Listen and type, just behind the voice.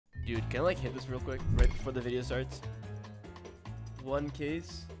Dude, can I like hit this real quick right before the video starts? One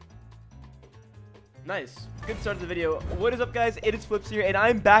case. Nice. Good start to the video. What is up, guys? It is Flipz here, and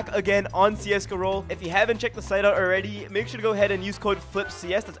I'm back again on CSGoroll. If you haven't checked the site out already, make sure to go ahead and use code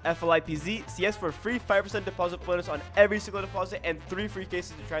FLIPZCS. That's FLIPZ CS for a free 5% deposit bonus on every single deposit and 3 free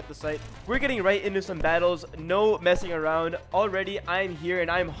cases to try out the site. We're getting right into some battles. No messing around. Already, I'm here and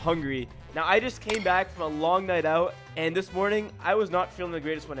I'm hungry. Now, I just came back from a long night out, and this morning, I was not feeling the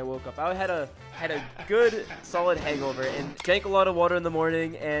greatest when I woke up. I had a good, solid hangover, and drank a lot of water in the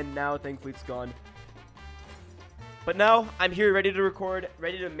morning, and now, thankfully, it's gone. But now, I'm here ready to record,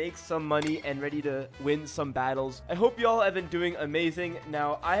 ready to make some money, and ready to win some battles. I hope you all have been doing amazing.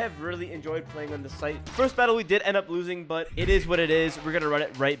 Now, I have really enjoyed playing on the site. First battle, we did end up losing, but it is what it is. We're going to run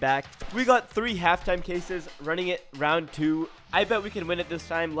it right back. We got 3 halftime cases, running it round 2. I bet we can win it this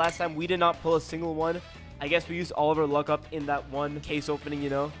time. Last time, we did not pull a single one. I guess we used all of our luck up in that one case opening,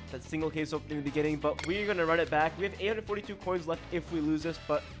 you know, that single case opening in the beginning, but we're going to run it back. We have 842 coins left if we lose this,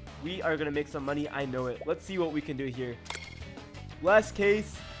 but we are going to make some money. I know it. Let's see what we can do here. Last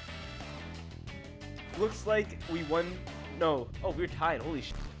case. Looks like we won. No. Oh, we're tied. Holy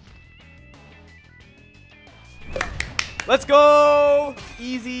shit. Let's go.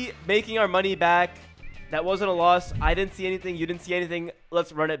 Easy. Making our money back. That wasn't a loss. I didn't see anything. You didn't see anything.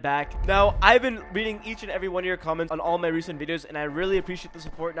 Let's run it back. Now, I've been reading each and every one of your comments on all my recent videos, and I really appreciate the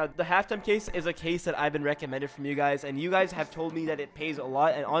support. Now, the halftime case is a case that I've been recommended from you guys, and you guys have told me that it pays a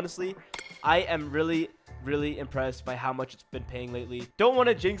lot, and honestly, I am really impressed by how much it's been paying lately. Don't want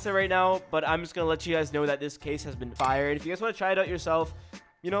to jinx it right now, but I'm just going to let you guys know that this case has been fired. If you guys want to try it out yourself,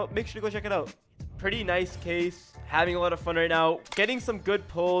 you know, make sure to go check it out. Pretty nice case. Having a lot of fun right now. Getting some good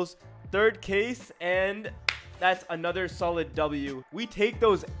pulls. 3rd case, and that's another solid W. We take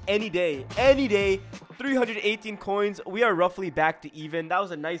those any day. 318 coins. We are roughly back to even. That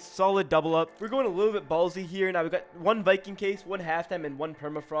was a nice solid double up. We're going a little bit ballsy here. Now we've got 1 Viking case, 1 halftime, and 1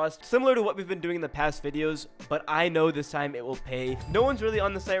 permafrost, similar to what we've been doing in the past videos, but I know this time it will pay. No one's really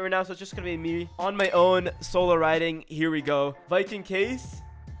on the site right now, so it's just gonna be me on my own solo riding. Here we go. Viking case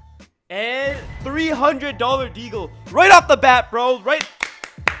and $300 deagle right off the bat, bro. Right.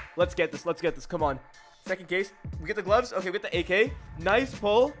 Let's get this. Let's get this. Come on. 2nd case. We get the gloves. Okay, we get the AK. Nice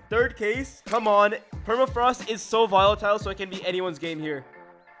pull. 3rd case. Come on. Permafrost is so volatile, so it can be anyone's game here.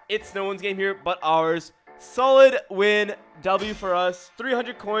 It's no one's game here but ours. Solid win. W for us.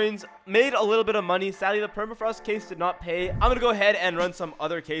 300 coins. Made a little bit of money. Sadly, the permafrost case did not pay. I'm going to go ahead and run some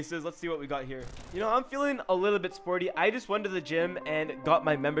other cases. Let's see what we got here. You know, I'm feeling a little bit sporty. I just went to the gym and got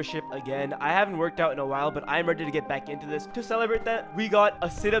my membership again. I haven't worked out in a while, but I'm ready to get back into this. To celebrate that, we got a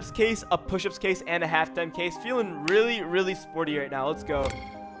sit-ups case, a push-ups case, and a halftime case. Feeling really sporty right now. Let's go.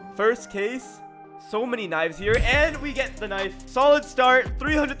 1st case. So many knives here, and we get the knife. Solid start.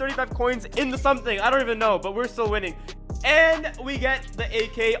 335 coins into something. I don't even know, but we're still winning. And we get the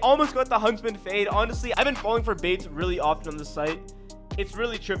AK. Almost got the Huntsman fade. Honestly, I've been falling for baits really often on this site. It's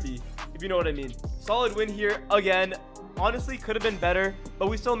really trippy, if you know what I mean. Solid win here again. Honestly, could have been better, but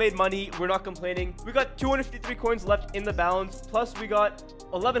we still made money. We're not complaining. We got 253 coins left in the balance, plus we got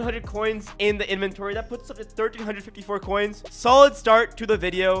 1100 coins in the inventory. That puts us up to 1354 coins. Solid start to the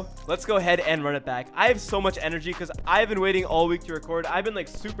video. Let's go ahead and run it back. I have so much energy because I've been waiting all week to record. I've been like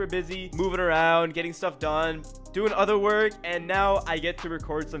super busy moving around, getting stuff done, doing other work, and now I get to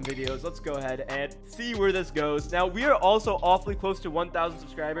record some videos. Let's go ahead and see where this goes. Now, we are also awfully close to 1,000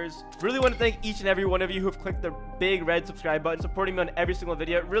 subscribers. Really want to thank each and every one of you who have clicked the big red subscribe button, supporting me on every single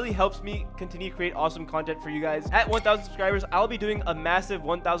video. It really helps me continue to create awesome content for you guys. At 1,000 subscribers, I'll be doing a massive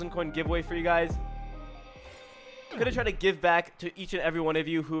 1,000 coin giveaway for you guys. I'm gonna try to give back to each and every one of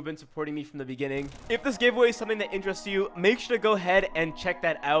you who have been supporting me from the beginning. If this giveaway is something that interests you, make sure to go ahead and check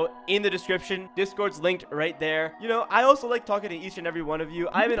that out in the description. Discord's linked right there. You know, I also like talking to each and every one of you.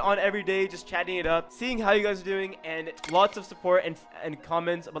 I've been on every day just chatting it up, seeing how you guys are doing, and lots of support and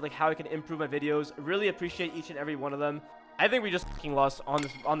comments about like how I can improve my videos. Really appreciate each and every one of them. I think we just fucking lost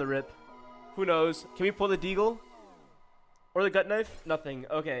on the rip. Who knows? Can we pull the deagle? Or the gut knife? Nothing.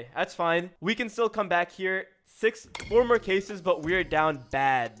 Okay, that's fine. We can still come back here. 4 more cases, but we're down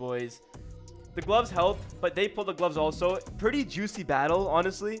bad, boys. The gloves help, but they pulled the gloves also. Pretty juicy battle,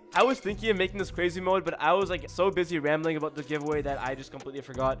 honestly. I was thinking of making this crazy mode, but I was like so busy rambling about the giveaway that I just completely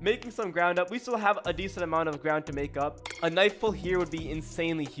forgot. Making some ground up. We still have a decent amount of ground to make up. A knife pull here would be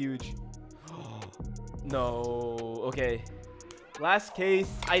insanely huge. No. Okay. Last case.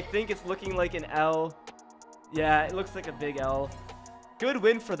 I think it's looking like an L. Yeah, it looks like a big L. Good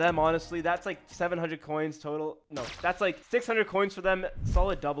win for them, honestly. That's like 700 coins total. No, that's like 600 coins for them.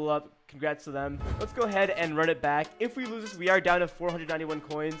 Solid double up. Congrats to them. Let's go ahead and run it back. If we lose this, we are down to 491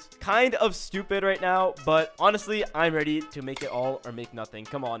 coins. Kind of stupid right now, but honestly, I'm ready to make it all or make nothing.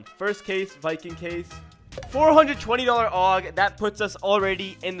 Come on. First case, Viking case. $420 AUG. That puts us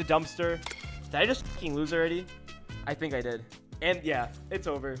already in the dumpster. Did I just fucking lose already? I think I did. And yeah, it's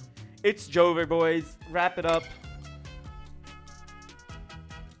over. It's Jover, boys. Wrap it up.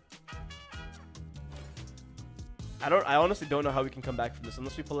 I honestly don't know how we can come back from this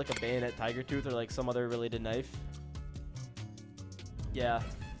unless we pull like a bayonet tiger tooth or like some other related knife. Yeah.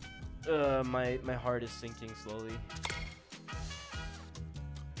 My heart is sinking slowly.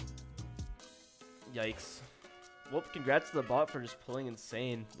 Yikes. Well, congrats to the bot for just pulling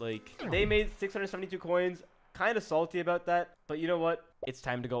insane. Like, they made 672 coins. Kind of salty about that, but you know what? It's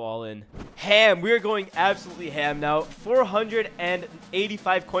time to go all in. Ham. We are going absolutely ham now.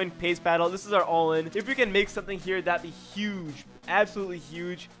 485 coin pace battle. This is our all in. If we can make something here, that'd be huge. Absolutely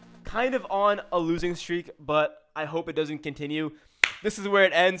huge. Kind of on a losing streak, but I hope it doesn't continue. This is where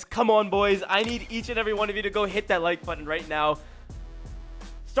it ends. Come on, boys. I need each and every one of you to go hit that like button right now.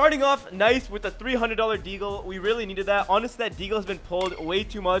 Starting off nice with a $300 deagle. We really needed that. Honestly, that deagle has been pulled way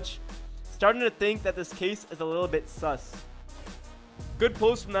too much. Starting to think that this case is a little bit sus. Good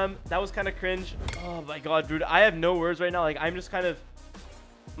pulls from them. That was kind of cringe. Oh my god, dude. I have no words right now. Like, I'm just kind of...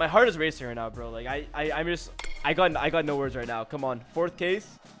 My heart is racing right now, bro. Like, I got no words right now. Come on. Fourth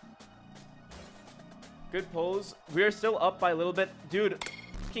case. Good pulls. We are still up by a little bit. Dude,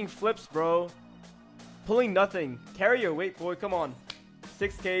 fucking flips, bro. Pulling nothing. Carry your weight, boy. Come on.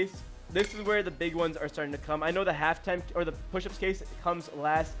 Sixth case. This is where the big ones are starting to come. I know the halftime or the push-ups case comes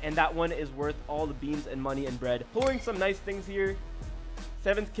last, and that one is worth all the beans and money and bread. Pulling some nice things here.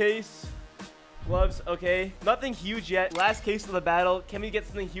 Seventh case. Gloves. Okay. Nothing huge yet. Last case of the battle. Can we get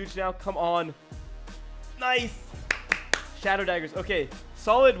something huge now? Come on. Nice. Shadow daggers. Okay.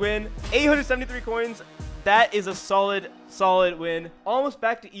 Solid win. 873 coins. That is a solid win. Almost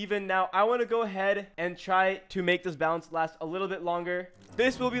back to even. Now, I want to go ahead and try to make this balance last a little bit longer.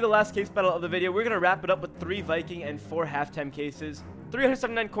 This will be the last case battle of the video. We're going to wrap it up with 3 Viking and 4 halftime cases.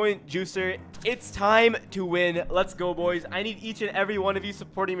 379 coin juicer. It's time to win. Let's go, boys. I need each and every one of you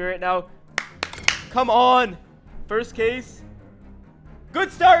supporting me right now. Come on. First case.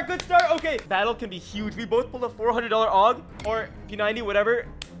 Good start. Good start. Okay. Battle can be huge. We both pulled a $400 AUG or P90, whatever.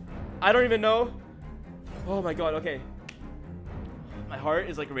 I don't even know. Oh my god. Okay. My heart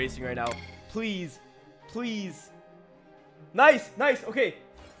is like racing right now. Please. Please. Nice. Nice. Okay.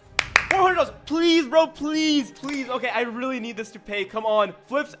 $400. Please, bro. Please. Please. Okay. I really need this to pay. Come on.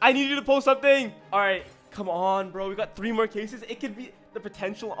 Flips. I need you to post something. All right. Come on, bro. We got 3 more cases. It could be... The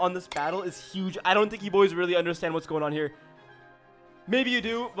potential on this battle is huge. I don't think you boys really understand what's going on here. Maybe you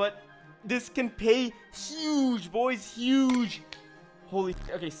do, but this can pay huge, boys. Huge. Holy...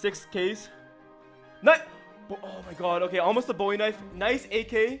 Okay. 6th case. Oh my god. Okay. Almost a Bowie knife. Nice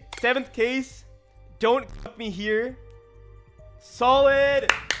AK. 7th case. Don't fuck me here. Solid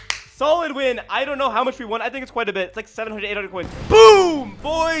win. I don't know how much we won. I think it's quite a bit. It's like 700, 800 coins. Boom,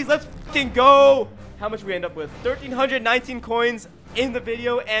 boys. Let's fucking go. How much we end up with? 1,319 coins in the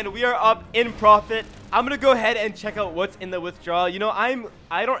video, and we are up in profit. I'm gonna go ahead and check out what's in the withdrawal. You know, I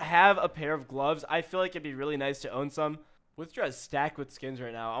don't have a pair of gloves. I feel like it'd be really nice to own some. Withdrawal is stacked with skins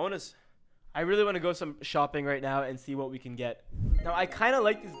right now. I really want to go some shopping right now and see what we can get. Now, I kind of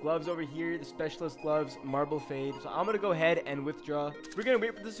like these gloves over here, the specialist gloves, marble fade. So I'm going to go ahead and withdraw. We're going to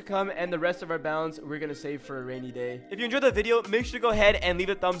wait for this to come, and the rest of our balance, we're going to save for a rainy day. If you enjoyed the video, make sure to go ahead and leave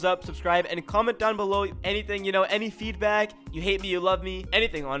a thumbs up, subscribe, and comment down below anything, you know, any feedback. You hate me, you love me,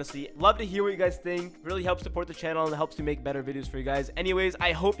 anything, honestly. Love to hear what you guys think. Really helps support the channel and helps me make better videos for you guys. Anyways,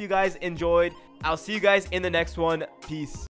 I hope you guys enjoyed. I'll see you guys in the next one. Peace.